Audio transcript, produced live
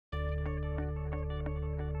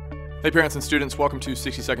Hey parents and students, welcome to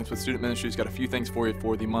 60 Seconds with Student Ministries. Got a few things for you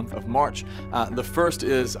for the month of March. The first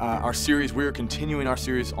is our series. We are continuing our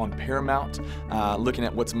series on Paramount, looking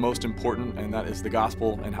at what's most important, and that is the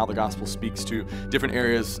gospel and how the gospel speaks to different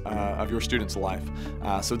areas of your student's life.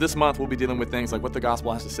 So this month we'll be dealing with things like what the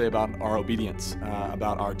gospel has to say about our obedience,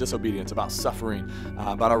 about our disobedience, about suffering,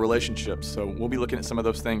 about our relationships. So we'll be looking at some of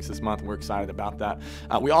those things this month, and we're excited about that.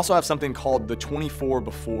 We also have something called the 24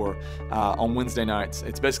 Before on Wednesday nights.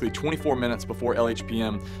 It's basically 24 minutes before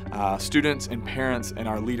LHPM. Students and parents and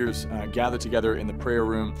our leaders gather together in the prayer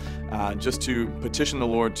room just to petition the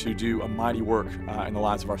Lord to do a mighty work in the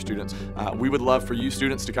lives of our students. We would love for you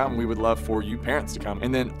students to come. We would love for you parents to come.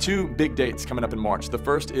 And then two big dates coming up in March. The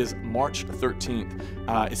first is March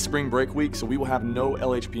 13th. It's spring break week, so we will have no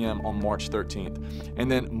LHPM on March 13th. And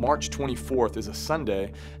then March 24th is a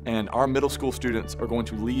Sunday, and our middle school students are going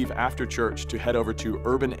to leave after church to head over to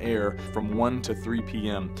Urban Air from 1 to 3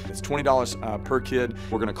 p.m. It's $20 per kid.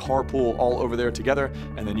 We're going to carpool all over there together,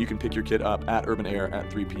 and then you can pick your kid up at Urban Air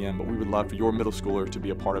at 3 p.m. But we would love for your middle schooler to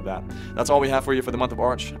be a part of that. That's all we have for you for the month of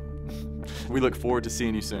March. We look forward to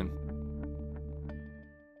seeing you soon.